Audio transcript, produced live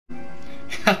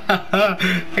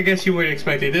I guess you weren't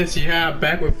expecting this. Yeah,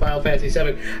 back with Final Fantasy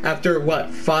VII after what,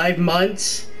 5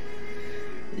 months?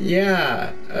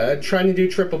 Yeah, trying to do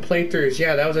triple playthroughs.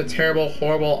 Yeah, that was a terrible,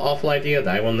 horrible, awful idea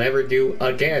that I will never do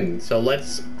again. So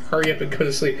let's hurry up and go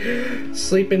to sleep.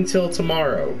 Sleep until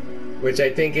tomorrow, which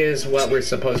I think is what we're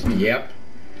supposed to. Yep,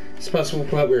 supposed to be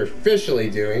what we're officially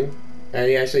doing. And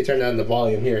he actually turned down the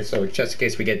volume here, so just in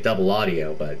case we get double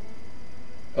audio. But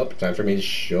oh, time for me to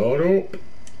shut up.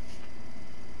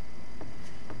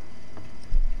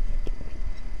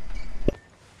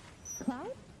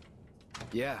 Cloud?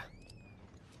 Yeah.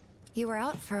 You were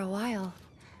out for a while.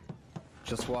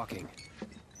 Just walking.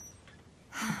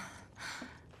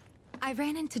 I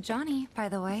ran into Johnny, by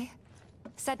the way.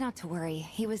 Said not to worry,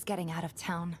 he was getting out of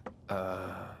town.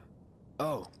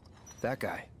 Oh, that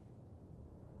guy.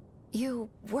 You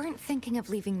weren't thinking of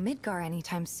leaving Midgar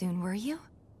anytime soon, were you?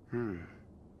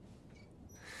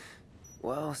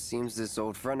 Well, seems this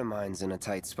old friend of mine's in a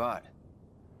tight spot.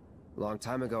 Long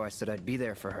time ago I said I'd be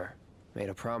there for her. Made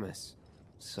a promise.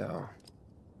 So...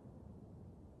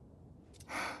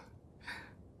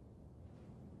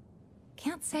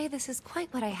 Can't say this is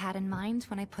quite what I had in mind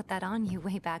when I put that on you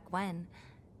way back when.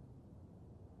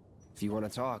 If you want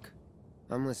to talk,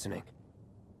 I'm listening.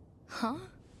 Huh?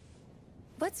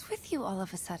 What's with you all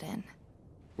of a sudden?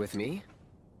 With me?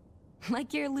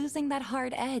 Like you're losing that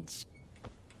hard edge.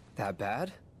 That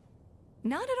bad?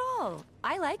 Not at all.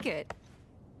 I like it.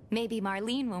 Maybe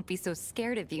Marlene won't be so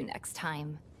scared of you next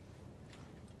time.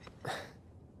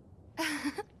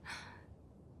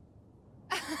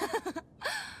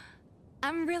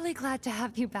 I'm really glad to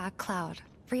have you back, Cloud.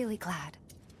 Really glad.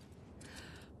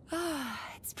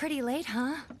 It's pretty late,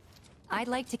 huh? I'd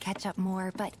like to catch up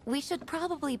more, but we should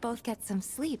probably both get some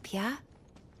sleep, yeah?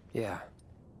 Yeah.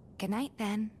 Good night,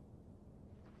 then.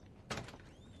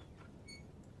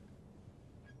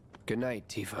 Good night,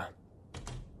 Tifa.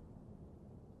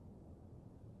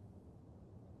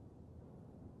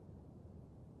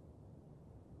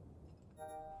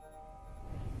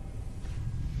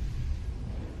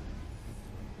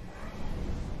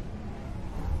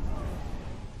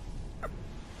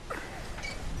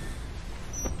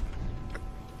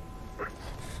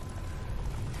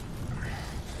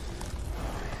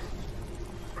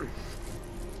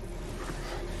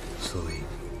 Sleep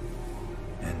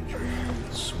and dream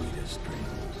the sweetest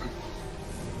dreams.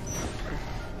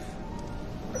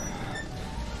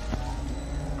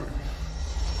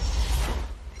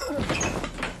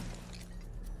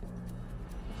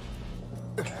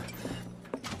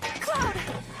 Cloud!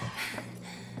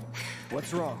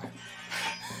 What's wrong?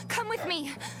 Come with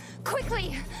me!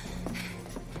 Quickly!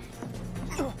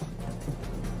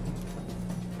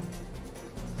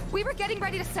 We were getting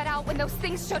ready to set out when those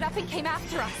things showed up and came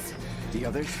after us. The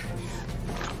others?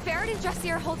 Barrett and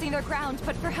Jesse are holding their ground,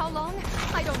 but for how long?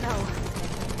 I don't know.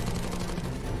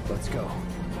 Let's go.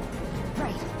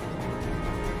 Right.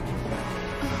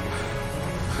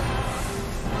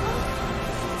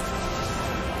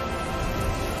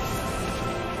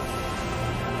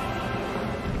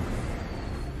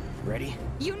 Ready?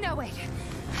 You know it.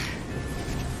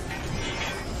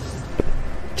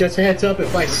 Just a heads up,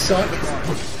 if I suck...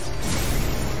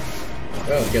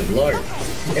 Oh, good lord.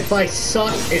 If I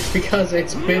suck, it's because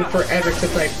it's been forever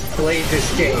since I played this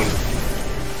game.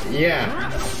 Yeah.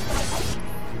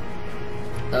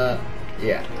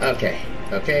 Yeah, okay.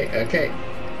 Okay.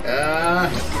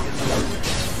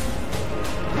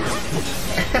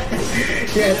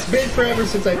 Yeah, it's been forever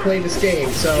since I played this game,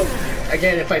 so...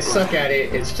 Again, if I suck at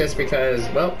it, it's just because,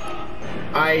 well...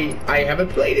 I haven't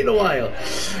played in a while.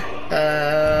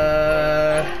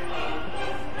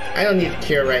 I don't need a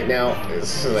cure right now.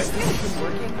 This is like...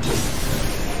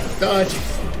 Dodge!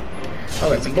 Oh,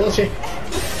 that's some bullshit.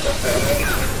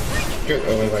 Good.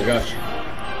 Oh my gosh.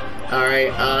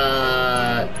 Alright,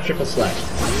 triple slash.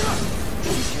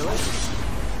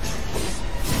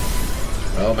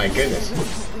 Oh my goodness.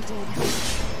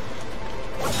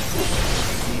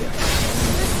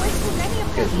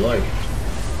 Good lord.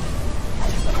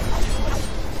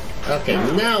 Okay,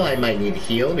 now I might need to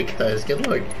heal because, good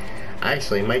lord, I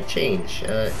actually might change.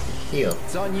 Heal.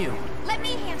 It's on you. Let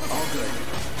me handle it. All good.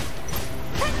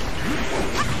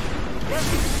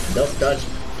 Nope, dodge.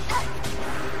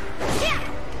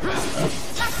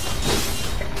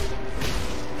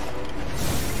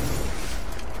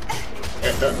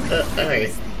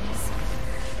 Alright.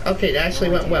 Okay, that actually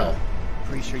went well.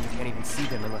 Pretty sure you can't even see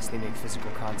them unless they make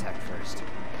physical contact first.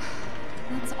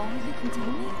 That's all you can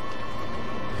tell me?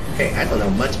 Okay, I don't know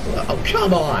much. Oh,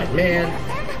 come on, man.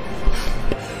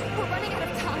 We're running out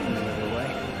of time. Another way?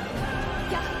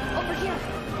 Yeah, over here.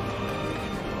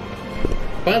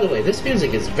 By the way, this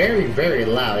music is very, very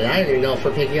loud, and I don't even know if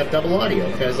we're picking up double audio,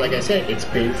 because like I said, it's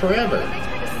been forever. Are they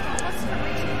trying to stop us from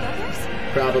reaching the others?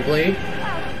 Probably.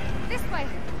 This way.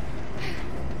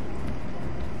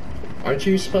 Aren't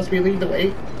you supposed to be leading the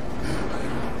way? Oh,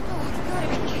 you gotta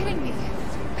be kidding me.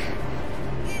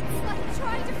 It's like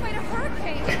trying to fight a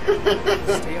hurricane.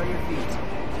 Stay on your feet.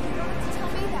 You don't have to tell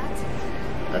me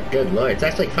that. Good lord, it's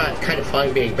actually kind of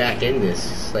fun being back in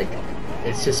this. It's like,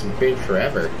 it's just been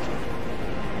forever.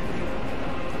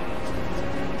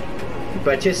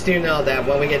 But just do know that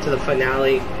when we get to the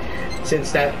finale,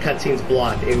 since that cutscene's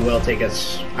blocked, it will take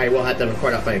us. I will have to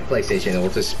record off my PlayStation. It will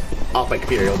just off my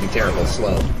computer. It will be terrible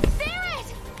slow.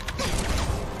 Barrett!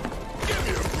 Give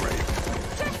me a break.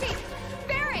 Jesse!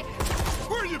 Barrett!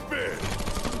 Where you been?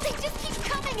 They just keep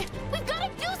coming! We've gotta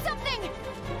do something!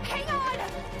 Hang on!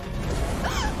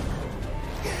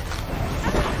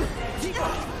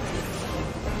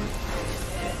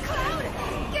 Cloud!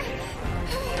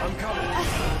 I'm coming.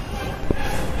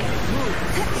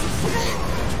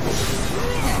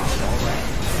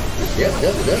 Yep.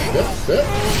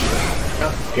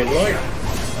 Oh, good lord.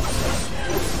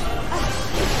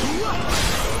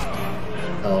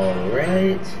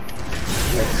 Alright.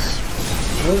 Let's...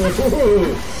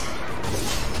 Woo-hoo-hoo.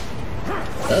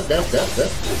 Up.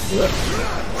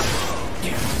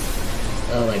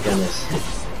 Oh my goodness.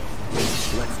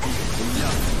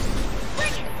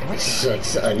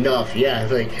 Sucks enough, yeah,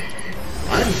 like...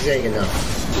 I'm saying enough.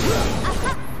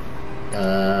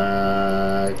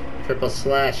 Triple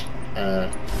slash.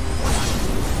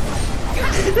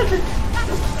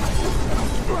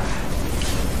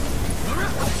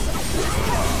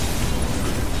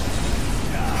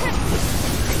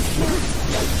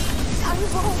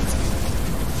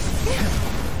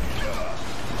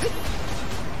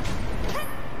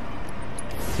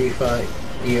 T5,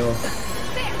 heal.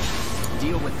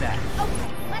 Deal with that. Okay,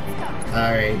 let's go.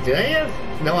 Alright, do I have...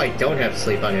 No, I don't have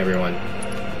sleep on everyone.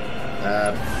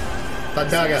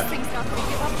 Pandaga. This thing's not gonna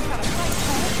give up without a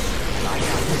fight,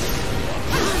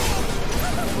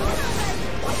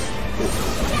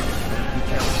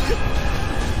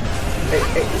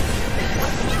 Hey.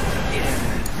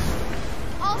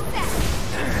 all set.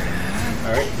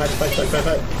 Alright, fight.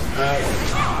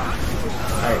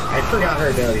 Alright, I forgot her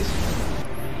abilities.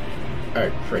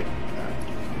 Alright, freak.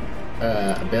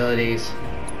 Abilities.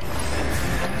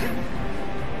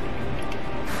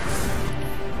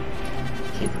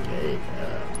 Keep it,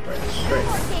 right straight.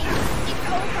 It's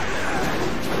over.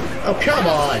 Oh, come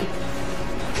on!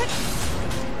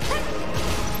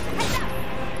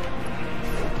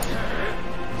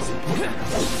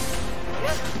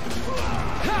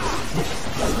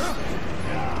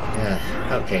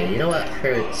 Okay, you know what?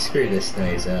 Screw this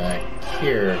noise.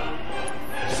 Here.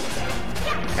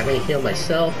 I'm gonna heal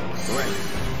myself.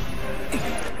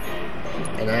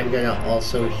 And I'm gonna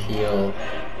also heal...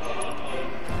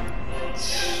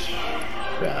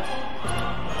 Crap.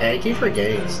 And I keep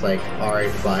forgetting it's like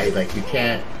R5, like you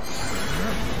can't...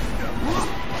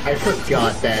 I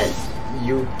forgot that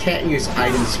you can't use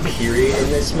items period in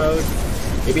this mode.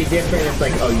 It'd be different if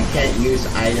like, oh, you can't use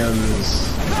items...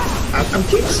 I'm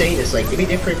keep saying this, like, it'd be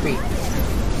different if we...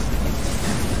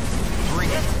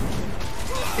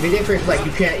 It'd be different if like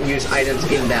you can't use items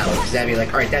in battle, because that'd be like,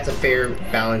 alright, that's a fair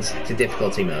balance to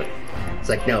difficulty mode. It's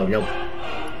like, no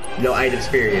items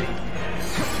period.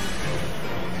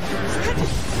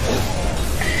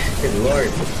 Good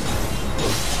lord.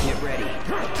 Get ready.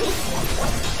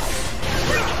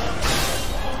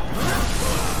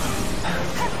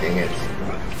 Dang it.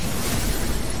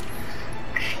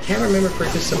 I can't remember if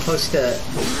we're just supposed to...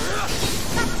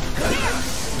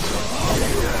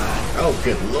 Oh,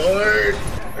 good lord.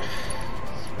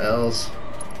 Spells.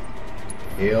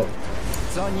 Heal.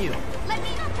 It's on you. Let me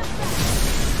know.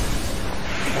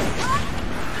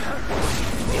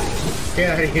 Get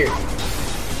out of here.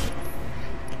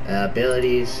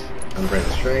 Abilities. Umbrella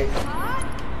Strength.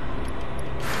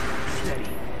 Steady.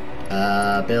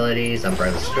 Abilities.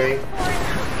 Umbrella Strength.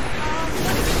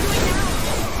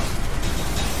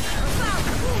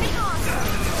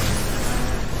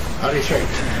 Body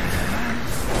Strength.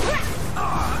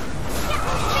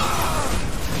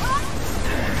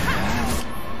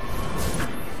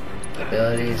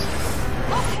 Abilities.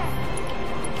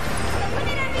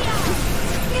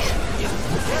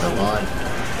 Come on.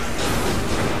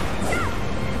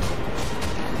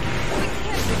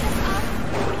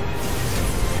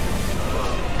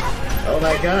 Oh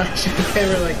my gosh, I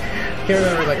can't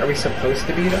remember, like, are we supposed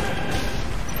to beat him?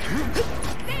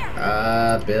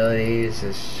 Abilities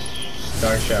is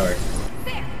Star Shower.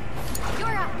 There.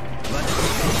 You're up.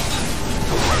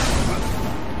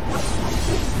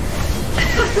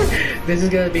 This is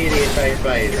gonna be the entire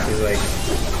fight. This is like,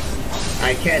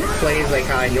 I can't play like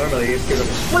how I normally do because of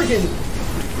the freaking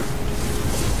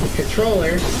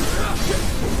controller.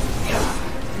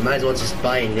 Might as well just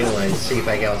buy a new one and see if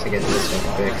I can also get this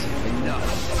one fixed.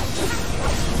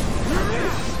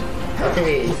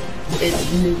 Okay,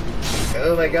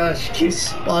 oh my gosh, keep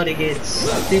spawning it,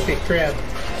 stupid crap.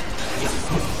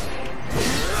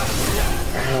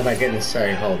 Oh my goodness,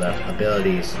 sorry, hold up.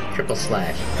 Abilities, triple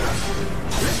slash.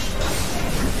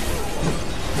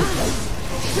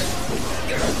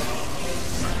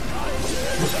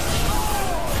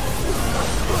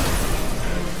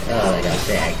 Oh my gosh,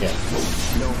 yeah, I can't.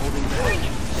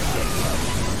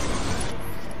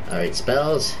 Alright,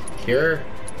 spells, cure,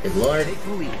 good lord.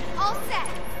 All set.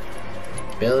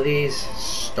 Abilities,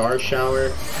 star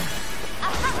shower.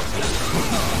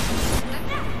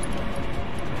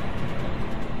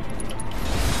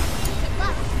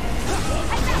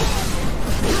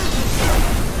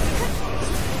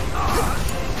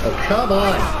 Oh, come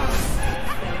on!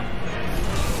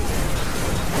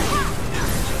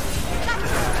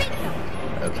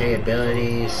 Okay,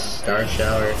 abilities, star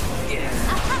shower.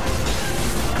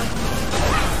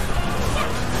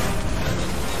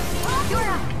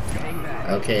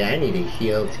 Okay, I need to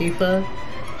heal Tifa.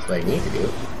 That's what I need to do.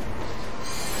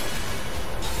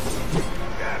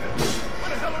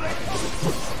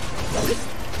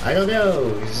 I don't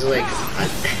know. It's like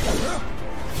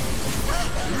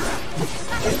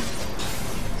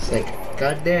it's like,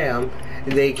 goddamn,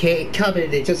 they can't come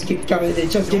in. They just keep coming. They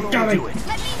just keep coming.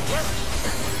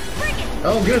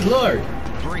 Oh, good lord!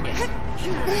 Bring it.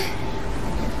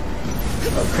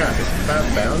 Oh crap! Is it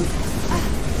bound?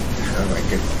 Oh my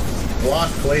goodness!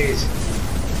 Block, please.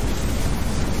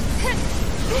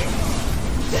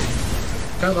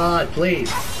 Come on,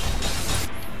 please.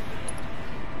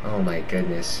 Oh my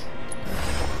goodness.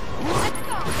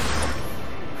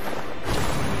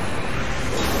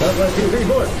 One, 2, 3,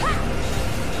 4.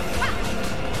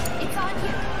 It's on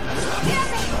you.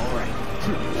 All right.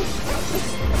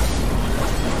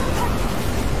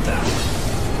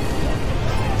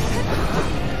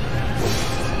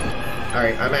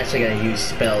 Alright, I'm actually gonna use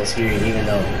spells here, even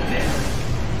though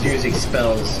using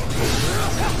spells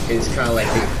is kind of like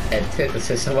the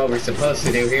antithesis of what we're supposed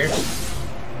to do here.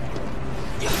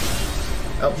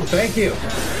 Oh, thank you!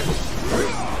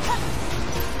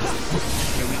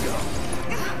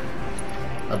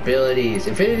 Abilities.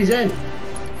 Infinity Zen!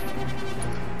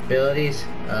 Abilities.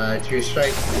 True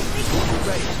Strike.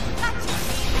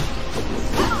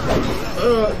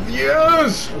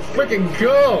 Yes! Freaking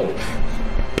go!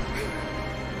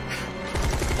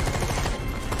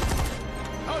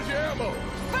 How's your ammo?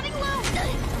 Running low.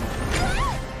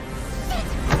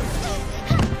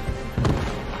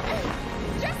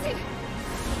 Jesse.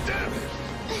 Damn it!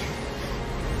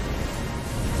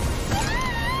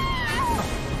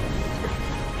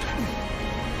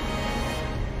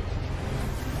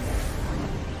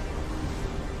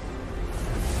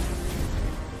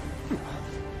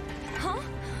 Huh?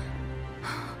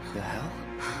 The hell?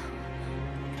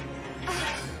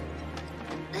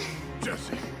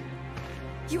 Jesse,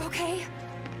 You okay?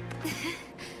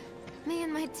 Me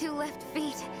and my two left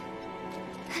feet.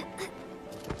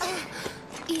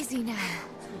 Easy now.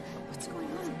 What's going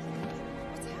on?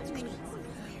 What's happening?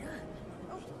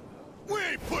 we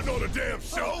ain't putting on a damn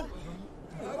show!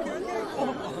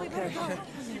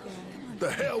 The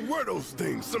hell were those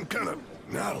things? Some kind of...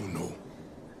 I don't know.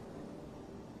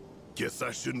 Guess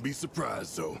I shouldn't be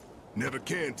surprised, though. Never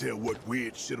can tell what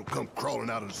weird shit'll come crawling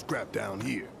out of the scrap down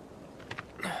here.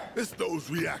 It's those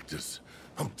reactors.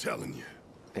 I'm telling you.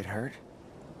 It hurt?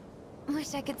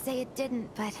 Wish I could say it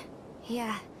didn't, but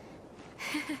yeah.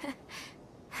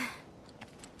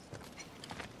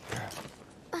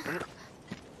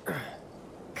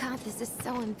 God, this is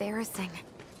so embarrassing.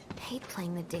 Hate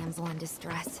playing the damsel in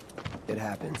distress. It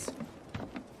happens.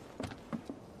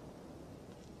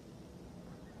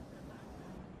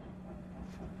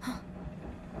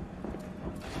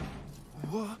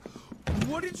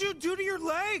 What did you do to your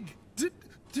leg?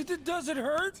 Does it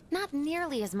hurt? Not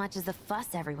nearly as much as the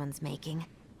fuss everyone's making.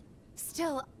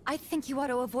 Still, I think you ought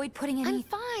to avoid putting any—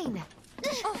 I'm fine!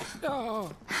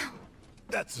 Oh.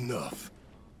 That's enough.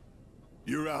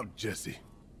 You're out, Jesse.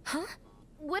 Huh?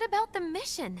 What about the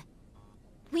mission?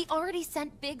 We already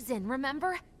sent Biggs in,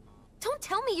 remember? Don't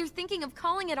tell me you're thinking of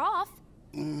calling it off.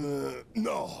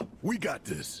 No, we got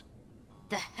this.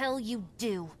 The hell you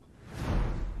do.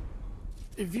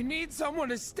 If you need someone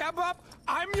to step up,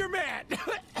 I'm your man.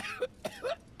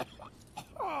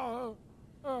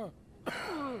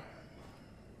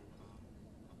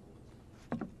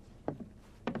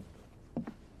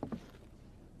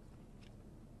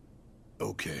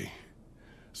 Okay.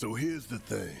 So here's the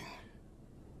thing.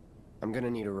 I'm gonna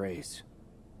need a raise.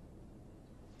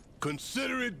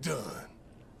 Consider it done.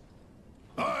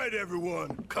 Alright, everyone.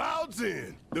 Clouds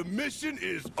in. The mission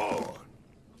is on.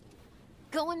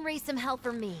 Go and raise some hell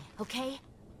for me, okay?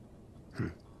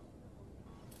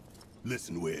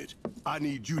 Listen, Wedge. I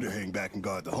need you to hang back and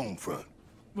guard the home front.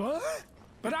 What?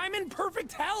 But I'm in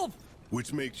perfect health!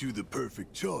 Which makes you the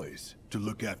perfect choice to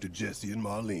look after Jesse and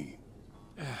Marlene.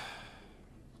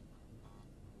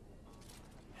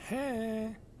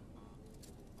 Hey.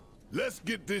 Let's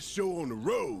get this show on the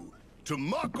road to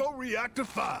Mako Reactor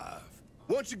 5.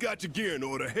 Once you got your gear in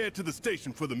order, head to the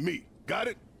station for the meet. Got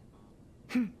it?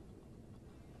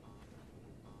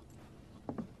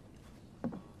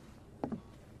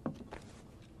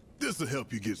 This'll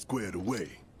help you get squared away.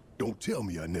 Don't tell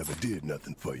me I never did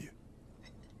nothing for you.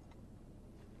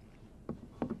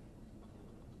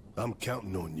 I'm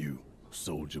counting on you,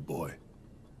 soldier boy.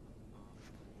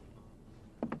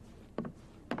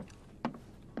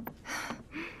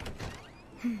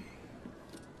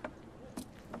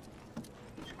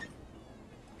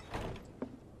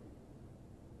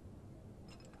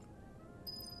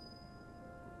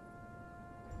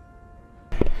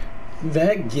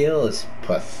 That Gil is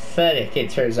pathetic in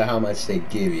terms of how much they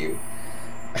give you.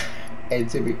 And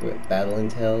to be with battle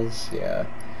intel's, yeah.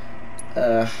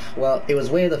 Well, it was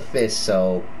Way of the Fist,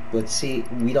 so let's see.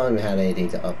 We don't even have anything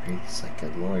to upgrade. It's like,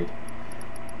 good lord.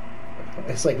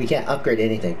 It's like we can't upgrade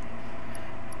anything.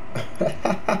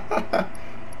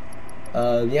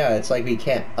 Yeah, it's like we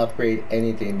can't upgrade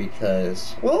anything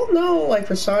because, well, no, like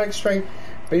for Sonic Strike,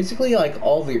 basically like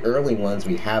all the early ones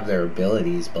we have their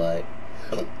abilities, but.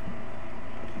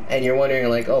 And you're wondering,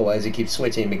 like, oh, why does it keep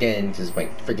switching again? Because my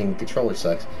freaking controller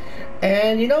sucks.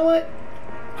 And you know what?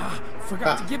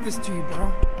 Forgot to give this to you,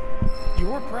 bro.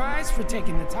 Your prize for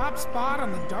taking the top spot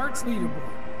on the darts leaderboard.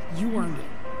 You earned it.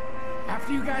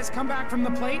 After you guys come back from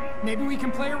the plate, maybe we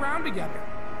can play around together.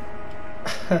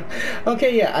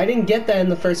 Okay, yeah, I didn't get that in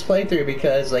the first playthrough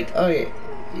because, like, oh, yeah,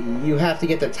 you have to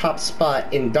get the top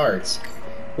spot in darts,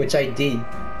 which I did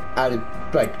out of,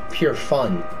 like, pure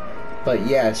fun. But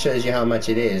yeah, it shows you how much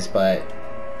it is, but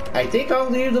I think I'll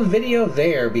leave the video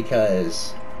there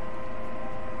because,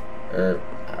 or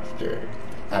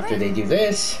after they do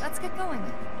this. Let's get going.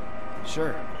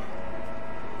 Sure.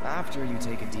 After you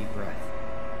take a deep breath.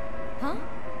 Huh?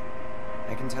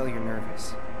 I can tell you're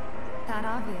nervous. That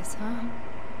obvious, huh?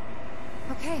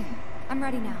 Okay, I'm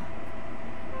ready now.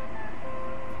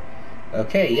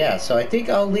 Okay, yeah, so I think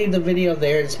I'll leave the video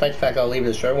there, despite the fact I'll leave it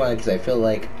a short one, because I feel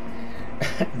like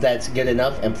that's good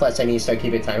enough, and plus I need to start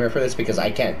keeping a timer for this because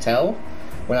I can't tell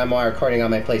when I'm recording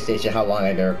on my PlayStation how long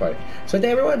I've been recording. So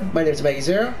hey everyone, my name is Maggie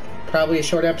Zero. Probably a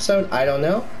short episode, I don't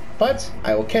know, but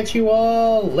I will catch you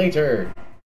all later.